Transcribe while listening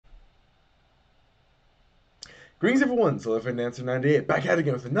Greetings everyone, SolarFanDancer98 back at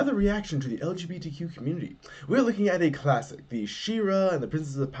again with another reaction to the LGBTQ community. We're looking at a classic, the She-Ra and the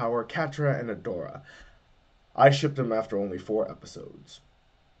Princess of Power, Catra and Adora. I shipped them after only 4 episodes.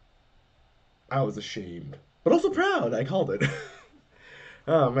 I was ashamed, but also proud, I called it.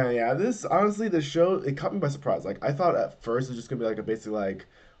 Oh man, yeah, this show, it caught me by surprise. Like, I thought at first it was just gonna be like a basic, like,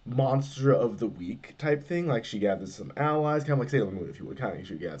 monster of the week type thing. Like, she gathers some allies, kind of like Sailor Moon, if you would. Kind of,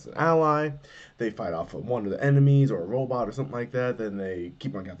 she gathers an ally, they fight off of one of the enemies or a robot or something like that, then they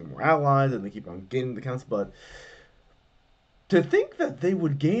keep on gathering more allies, and they keep on gaining the counts. But to think that they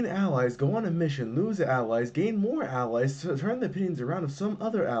would gain allies, go on a mission, lose allies, gain more allies, turn the opinions around of some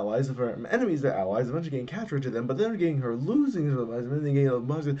other allies, of her enemies to allies, eventually getting captured to them, but then getting her losing her allies, and then they gain a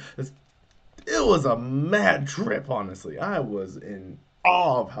bunch of. It was a mad trip, honestly. I was in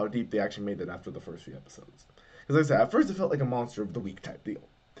awe of how deep they actually made it after the first few episodes. Because, like I said, at first it felt like a monster of the week type deal.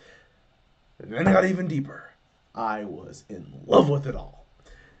 And then it got even deeper. I was in love with it all.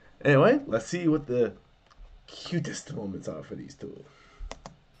 Anyway, let's see what the cutest moments are for these two.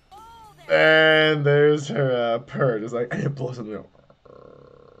 And there's her purr. It's like, I need to blow something up.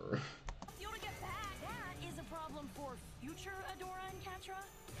 That is a problem for future Adora and Catra.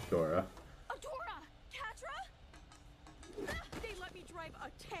 Dora. Adora! Catra? They let me drive a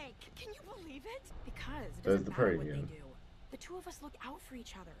tank. Can you believe it? Because it There's doesn't the matter purring what again. they do. The two of us look out for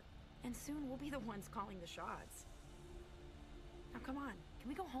each other. And soon we'll be the ones calling the shots. Now come on. Can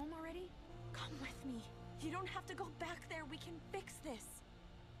we go home already? Come with me. You don't have to go back there. We can fix this.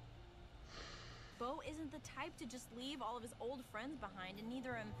 Bo isn't the type to just leave all of his old friends behind, and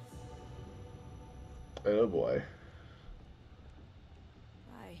neither am... Oh boy.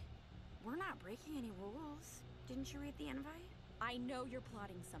 Why? We're not breaking any rules. Didn't you read the invite? I know you're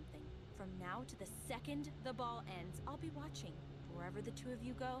plotting something. From now to the second the ball ends, I'll be watching. Wherever the two of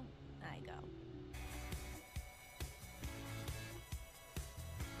you go, I go.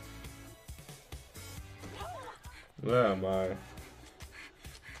 Oh my.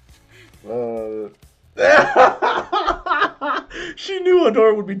 She knew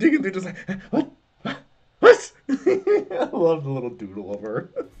Adora would be digging through, just like, what? What? I love the little doodle of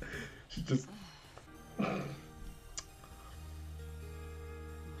her. She's just.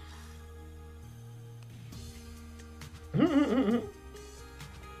 I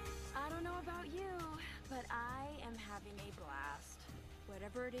don't know about you, but I am having a blast.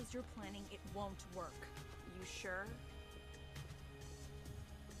 Whatever it is you're planning, it won't work. You sure?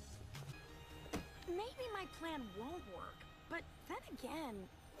 Maybe my plan won't work, but then again,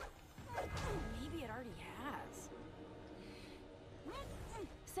 maybe it already has.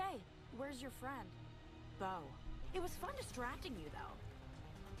 Say, where's your friend? Bo. It was fun distracting you, though.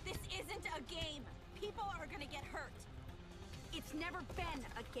 This isn't a game. People are gonna get hurt. It's never been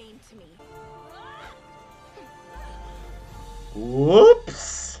a game to me.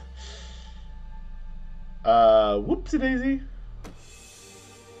 Whoops. Whoopsie daisy.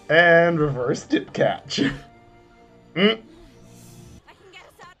 And reverse dip catch.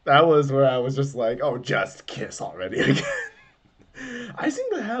 That was where I was just like, oh, just kiss already again. I seem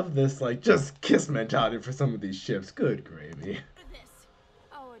to have this, like, just kiss mentality for some of these ships. Good gravy.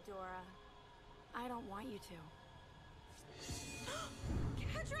 Oh, Adora. I don't want you to.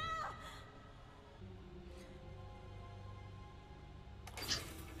 Catra!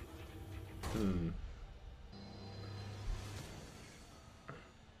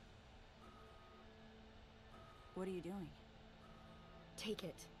 What are you doing? Take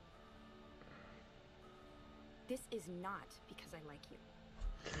it. This is not because I like you.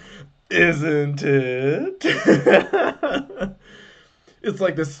 Isn't it? It's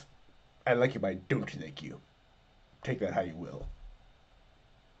like this, I like you, but I don't like you. Take that how you will.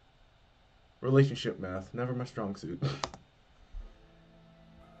 Relationship math, never my strong suit.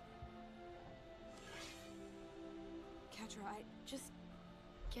 Catra, just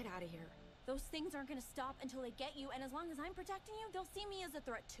get out of here. Those things aren't gonna stop until they get you, and as long as I'm protecting you, they'll see me as a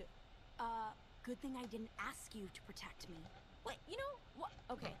threat too. Good thing I didn't ask you to protect me. Wait, you know what?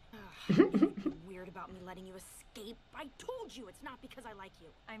 Okay. You're weird about me letting you escape. I told you it's not because I like you.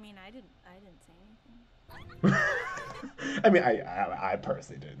 I mean, I didn't say anything. I mean, I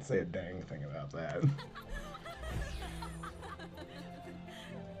personally didn't say a dang thing about that.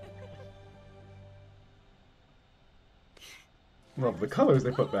 Love the colors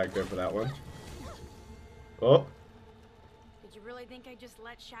they put back there for that one. Oh. Did you really think I'd just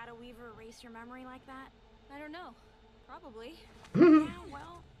let Shadow Weaver erase your memory like that? I don't know. Probably. Yeah,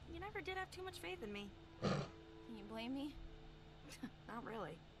 well, you never did have too much faith in me. Can you blame me? Not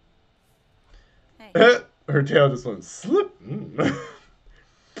really. Hey. Her tail just went slip.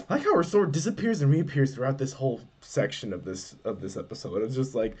 I like how her sword disappears and reappears throughout this whole section of this episode. It's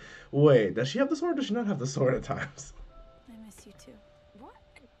just like, wait, does she have the sword? Or does she not have the sword at times? I miss you too. What?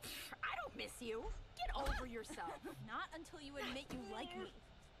 I don't miss you. Get over yourself. Not until you admit you like me.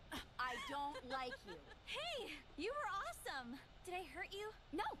 I don't like you. Hey, you were awesome. Did I hurt you?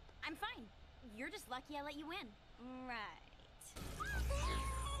 No, I'm fine. You're just lucky I let you in. Right.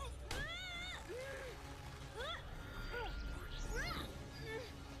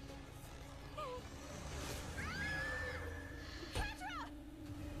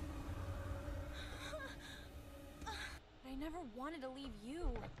 I never wanted to leave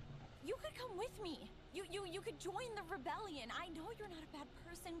you. You could come with me. You could join the rebellion. I know you're not a bad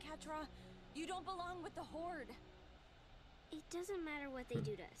person, Catra. You don't belong with the Horde. It doesn't matter what they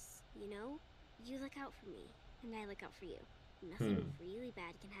do to us, you know? You look out for me, and I look out for you. Nothing really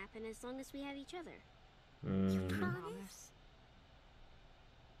bad can happen as long as we have each other. You promise?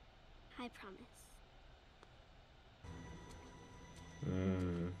 I promise.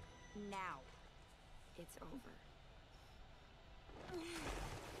 Now, it's over.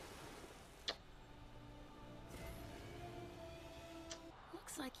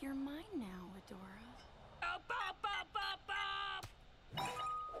 Looks like you're mine now, Adora.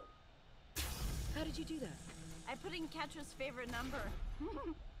 How did you do that? I put in Catra's favorite number.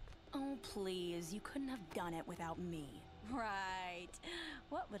 Oh, please. You couldn't have done it without me. Right.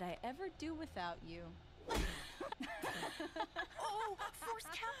 What would I ever do without you? Oh, Force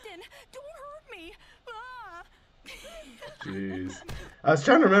Captain! Don't hurt me! Ah! Jeez. I was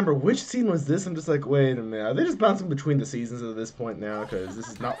trying to remember which scene was this. I'm just like, wait a minute. Are they just bouncing between the seasons at this point now? Because this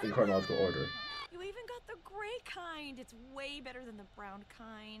is not in chronological order. You even got the gray kind. It's way better than the brown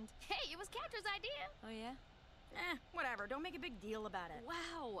kind. Hey, it was Catra's idea! Oh, yeah? Whatever. Don't make a big deal about it.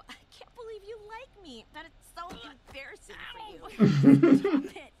 Wow. I can't believe you like me. That is so embarrassing for you. Stop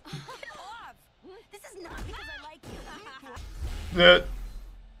it. Get off. This is not because I like you.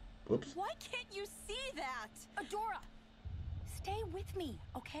 Whoops. Why can't you see that? Adora, stay with me,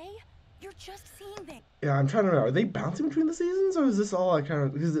 okay? You're just seeing things. Yeah, I'm trying to remember. Are they bouncing between the seasons, or is this all I kind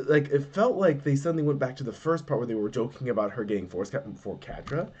of? Because it felt like they suddenly went back to the first part where they were joking about her getting Force Captain before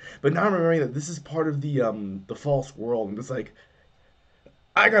Catra, but now I'm remembering that this is part of the false world. And it's like,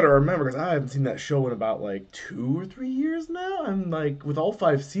 I gotta remember because I haven't seen that show in about like 2 or 3 years now. I'm like, with all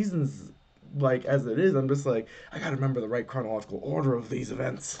 5 seasons, like as it is, I'm just like, I gotta remember the right chronological order of these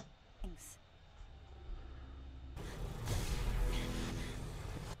events.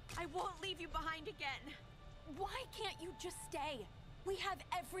 I won't leave you behind again. Why can't you just stay? We have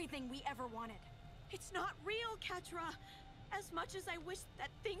everything we ever wanted. It's not real, Catra. As much as I wish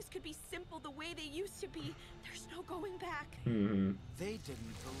that things could be simple the way they used to be, there's no going back. Mm-hmm. They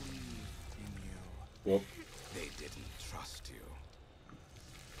didn't believe in you. Well, They didn't trust you.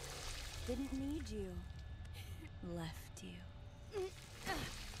 Didn't need you. Left you.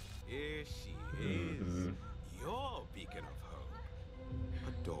 Here she is. Your beacon of hope.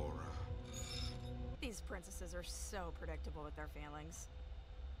 Adora. These princesses are so predictable with their feelings.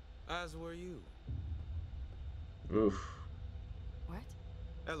 As were you. oof. What?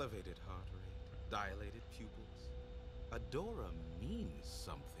 Elevated heart rate, dilated pupils. Adora means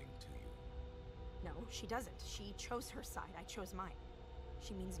something to you. No, she doesn't. She chose her side. I chose mine.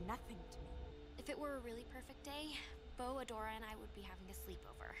 She means nothing to me. If it were a really perfect day, Bo, Adora, and I would be having a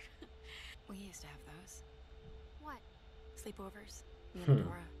sleepover. We used to have those. What? Sleepovers. Me and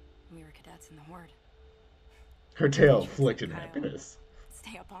Adora. When we were cadets in the Horde. Her tail flicked in happiness.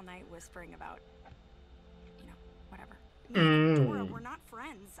 Stay up all night whispering about, you know, whatever. Me and Adora, we're not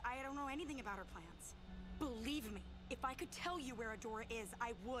friends. I don't know anything about her plans. Believe me, if I could tell you where Adora is,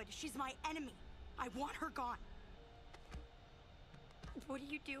 I would. She's my enemy. I want her gone. What are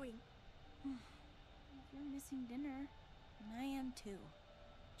you doing? You're missing dinner. And I am too.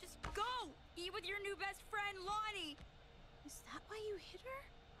 Just go! Eat with your new best friend, Lonnie! Is that why you hit her?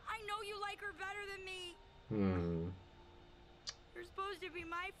 I know you like her better than me. You're supposed to be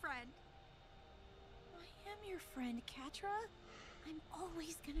my friend. I am your friend, Catra. I'm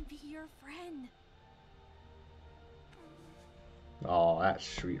always gonna be your friend. Oh, that's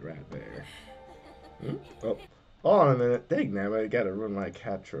sweet right there. Oh, hold on a minute. Dang, now I gotta run my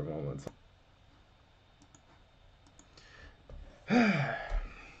Catra moments.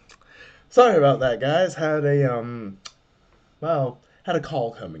 Sorry about that, guys. Had a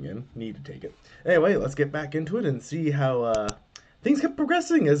call coming in. Need to take it. Anyway, let's get back into it and see how things kept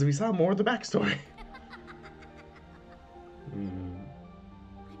progressing as we saw more of the backstory. I'm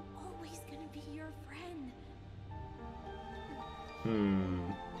always gonna be your friend.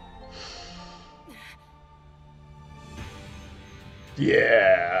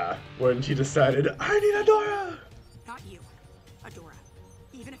 Yeah, when she decided, I need Adora! Not you, Adora.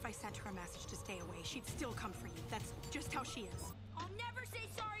 Even if I sent her a message to stay away, she'd still come for you. That's just how she is. I'll never say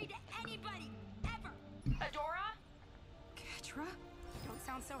sorry to anybody, ever. Adora? Catra? Don't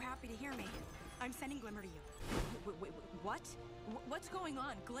sound so happy to hear me. I'm sending Glimmer to you. Wait, what? What's going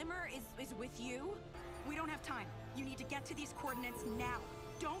on? Glimmer is with you? We don't have time. You need to get to these coordinates now.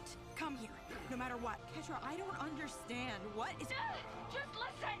 Don't come here, no matter what. Catra, I don't understand. What is... Just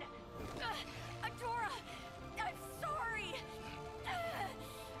listen! Adora! I'm sorry!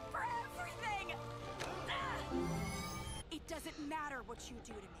 For everything! It doesn't matter what you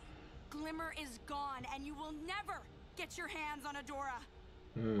do to me. Glimmer is gone, and you will never get your hands on Adora.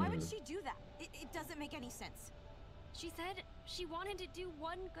 Why would she do that? It doesn't make any sense. She said she wanted to do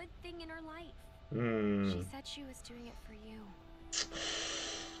one good thing in her life. She said she was doing it for you.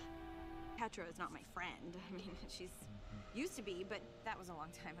 Catra is not my friend. I mean, she's used to be, but that was a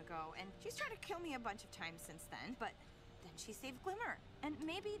long time ago. And she's tried to kill me a bunch of times since then, but then she saved Glimmer. And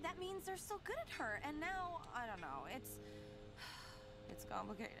maybe that means they're still good at her. And now, I don't know, it's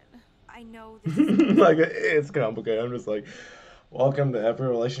complicated. I know this is... Like, it's complicated. I'm just like, welcome to every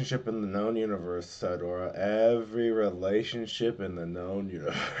relationship in the known universe, Adora. Every relationship in the known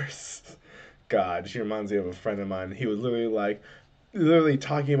universe. God, she reminds me of a friend of mine. He was literally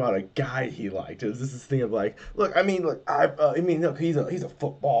talking about a guy he liked. It was just this thing of like, look, look, he's a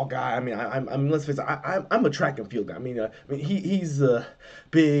football guy. I mean, let's face it, I'm a track and field guy. He's a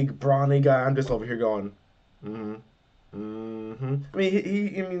big, brawny guy. I'm just over here going, I mean,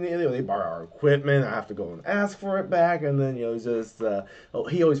 they borrow our equipment. I have to go and ask for it back, and then it's just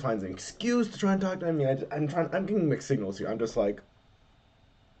he always finds an excuse to try and talk to him. I'm getting mixed signals here. I'm just like,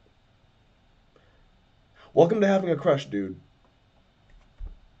 welcome to having a crush, dude.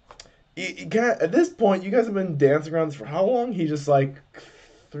 At this point, you guys have been dancing around this for how long? He's just like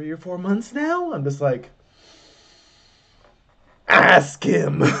 3 or 4 months now? I'm just like, ask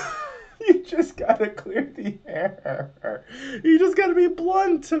him. You just gotta clear the air. You just gotta be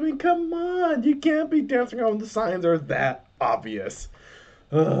blunt. I mean, come on. You can't be dancing around when the signs are that obvious.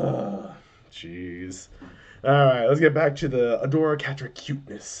 Ugh, jeez. Alright, let's get back to the Adora Catra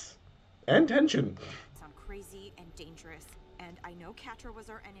cuteness. And tension. Sound crazy and dangerous. And I know Catra was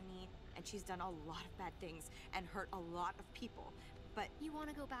our enemy, and she's done a lot of bad things and hurt a lot of people. But You want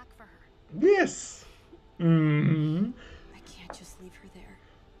to go back for her? Yes. I can't just leave her there.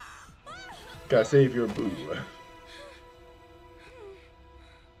 Gotta save your boo.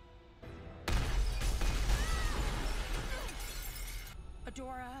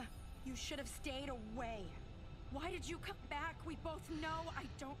 Adora, you should have stayed away. Why did you come back? We both know I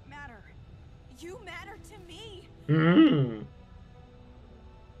don't matter. You matter to me. Mm.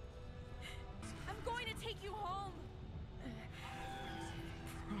 I'm going to take you home.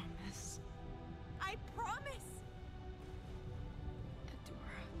 Promise. I promise.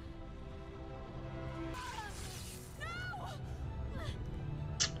 Adora. No!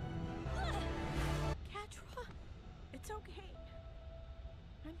 Catra, It's okay.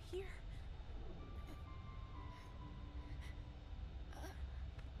 I'm here.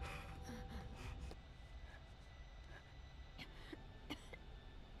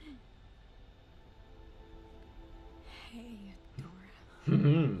 Hey, Adora.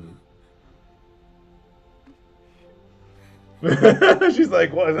 She's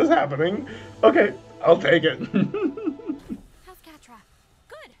like, what is this happening? Okay, I'll take it. how's Catra?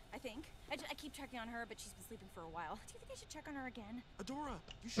 Good, I think. I keep checking on her, but she's been sleeping for a while. Do you think I should check on her again? Adora,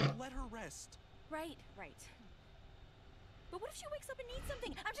 you should let her rest. Right. But what if she wakes up and needs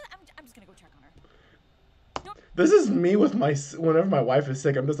something? I'm just gonna go check on her. This is me with whenever my wife is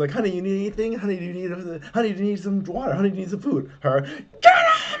sick. I'm just like, honey, you need anything? Honey, do you need some water? Honey, do you need some food? Her, get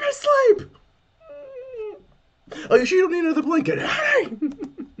on to sleep. Oh, she don't need another blanket. Honey.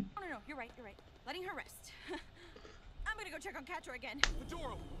 No, you're right. Letting her rest. I'm gonna go check on Catra again.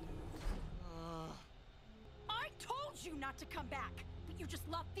 Adora! I told you not to come back, but you just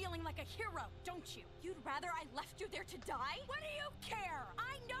love feeling like a hero, don't you? You'd rather I left you there to die? What do you care?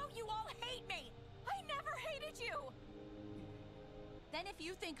 I know you all hate me. I never hated you! Then if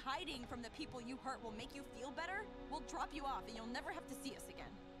you think hiding from the people you hurt will make you feel better, we'll drop you off and you'll never have to see us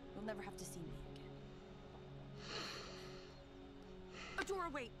again. You'll never have to see me again.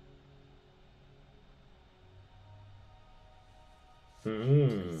 Adora, wait.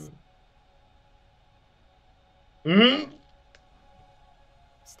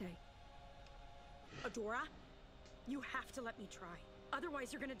 Stay. Adora, you have to let me try.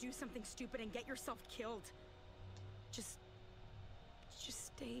 Otherwise, you're gonna do something stupid and get yourself killed. Just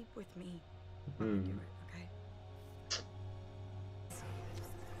stay with me while I do it, okay?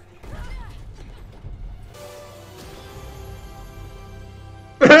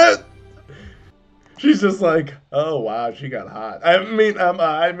 just like, oh wow, she got hot.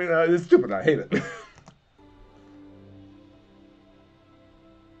 It's stupid. I hate it. Catra,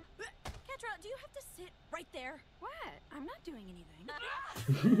 do you have to sit right there? What? I'm not doing anything.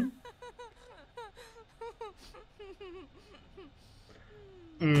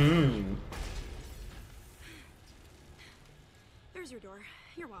 Mm. There's your door.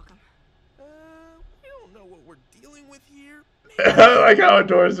 You're welcome. We don't know what we're dealing with here. I like how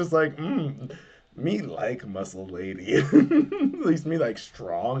Adora's just like, me like muscle lady. At least me like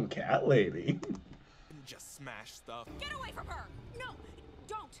strong cat lady. Just smash stuff. Get away from her! No,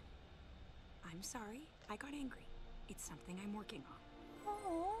 don't! I'm sorry. I got angry. It's something I'm working on.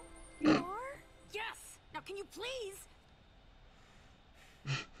 Oh, you are? Yes! Now can you please?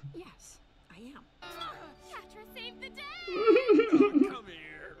 Yes, I am. Catra saved the day! Come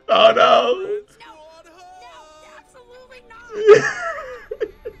here. Oh no! Let's No, go on home. no, absolutely not!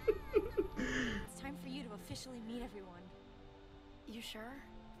 It's time for you to officially meet everyone. You sure?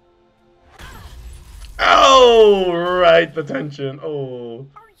 Oh, right, the tension. Oh.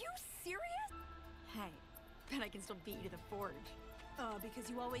 Are you serious? Hey, bet I can still beat you to the forge. Because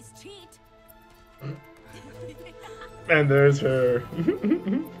you always cheat. And there's her.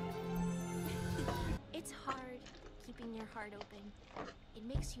 It's hard keeping your heart open. It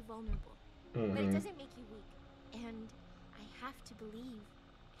makes you vulnerable, but it Mhm. doesn't make you weak. And I have to believe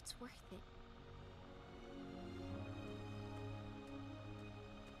it's worth it.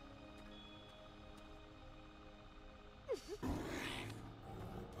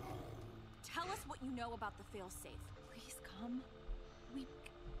 Tell us what you know about the failsafe. Please come.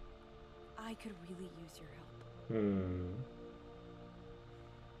 I could really use your help.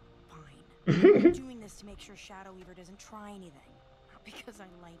 Fine. I'm doing this to make sure Shadow Weaver doesn't try anything. Not because I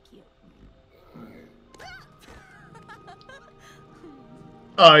like you.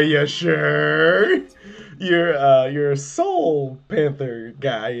 Oh yeah, sure. Your soul panther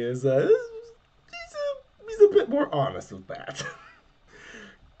guy is he's a bit more honest with that.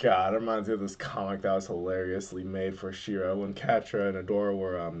 God, it reminds me of this comic that was hilariously made for She-Ra when Catra and Adora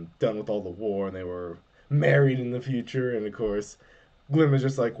were done with all the war and they were married in the future, and of course Glim is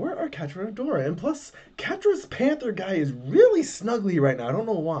just like, where are Catra and Adora? And plus, Catra's panther guy is really snuggly right now. I don't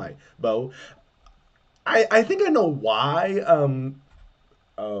know why, Bo. I think I know why.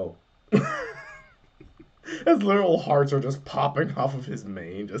 Oh. His literal hearts are just popping off of his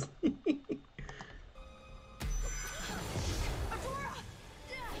mane, just.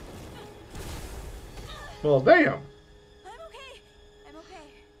 Well, damn. I'm okay. I'm okay.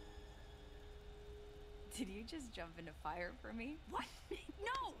 Did you just jump into fire for me? What?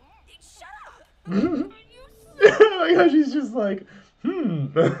 No! Shut up! Like how she's just like, What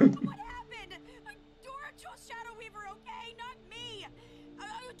happened? Adora chose Shadow Weaver, okay? Not me!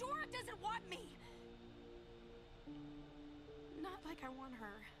 Adora doesn't want me! Not like I want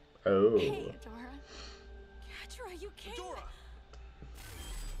her. Oh. Hey, Adora. Catra, you came. Adora!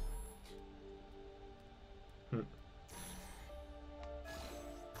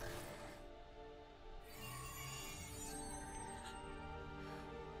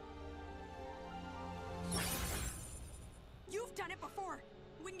 You've done it before.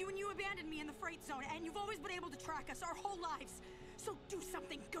 When you abandoned me in the freight zone, and you've always been able to track us our whole lives. So do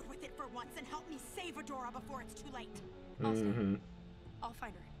something good with it for once and help me save Adora before it's too late. I'll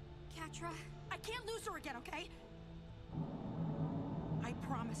find her. Catra, I can't lose her again, okay? I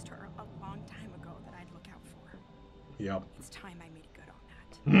promised her a long time ago that I'd look out for her. Yep. It's time I made good on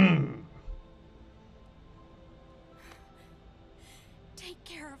that. Take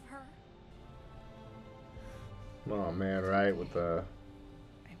care of her. Oh man, right with the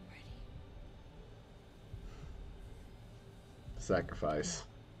I'm ready. sacrifice.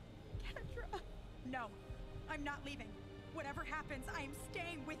 Catra. No, I'm not leaving. Whatever happens, I am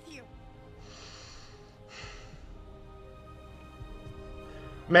staying with you.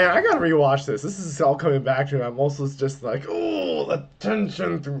 Man, I gotta rewatch this. This is all coming back to me. I'm also just like, oh, the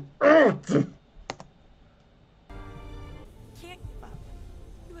tension throughout. Can't give up.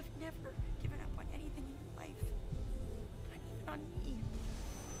 You have never given up on anything in your life. Not even on me.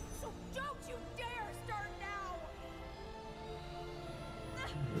 So don't you dare start now!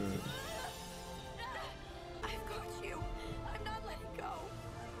 I've got you. I'm not letting go.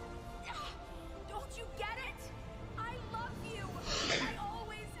 Don't you get it? I love you. I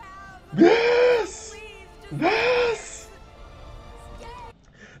always have. Yes! Please, just Yes! stay.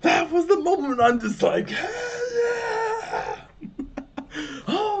 That was the moment I'm just like, yeah!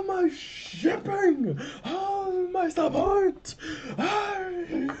 Oh, my shipping! Oh, my support! Ah,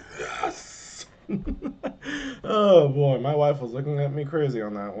 yes! Oh boy, my wife was looking at me crazy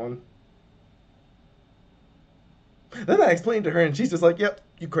on that one. Then I explained to her, and she's just like, "Yep,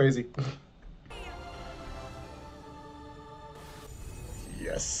 you crazy."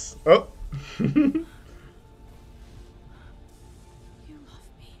 Yes. Oh. You love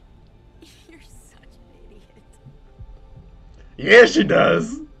me. You're such an idiot. Yeah, she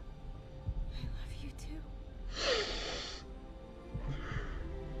does. I love you too.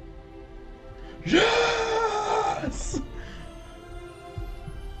 Yes.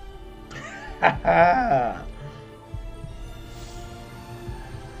 Ha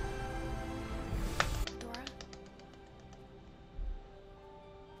Dora?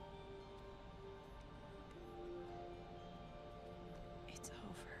 It's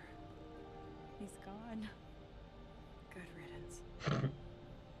over. He's gone. Good riddance.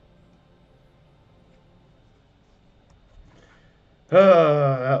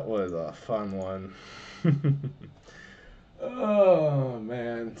 That was a fun one. Oh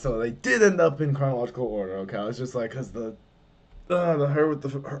man! So they did end up in chronological order. Okay, I was just like, cause the her with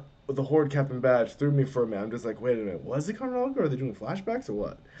the Horde Captain badge threw me for a minute. I'm just like, wait a minute, was it chronological? Or are they doing flashbacks or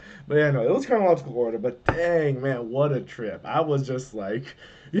what? But yeah, no, it was chronological order. But dang, man, what a trip! I was just like,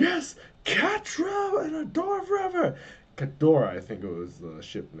 yes, Catra and Adora forever. Cadora, I think it was the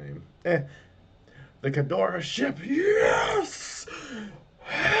ship name. The Cadora ship, yes!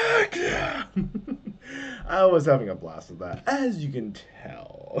 Heck yeah! I was having a blast with that, as you can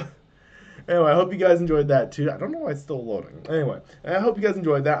tell. Anyway, I hope you guys enjoyed that too. I don't know why it's still loading. Anyway, I hope you guys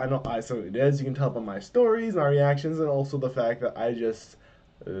enjoyed that. I know I certainly did. As you can tell by my stories, my reactions, and also the fact that I just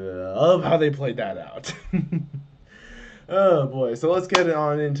love how they played that out. Oh boy, so let's get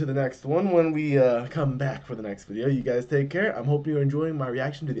on into the next one when we come back for the next video. You guys take care. I'm hoping you're enjoying my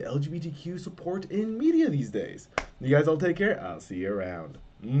reaction to the LGBTQ support in media these days. You guys all take care. I'll see you around.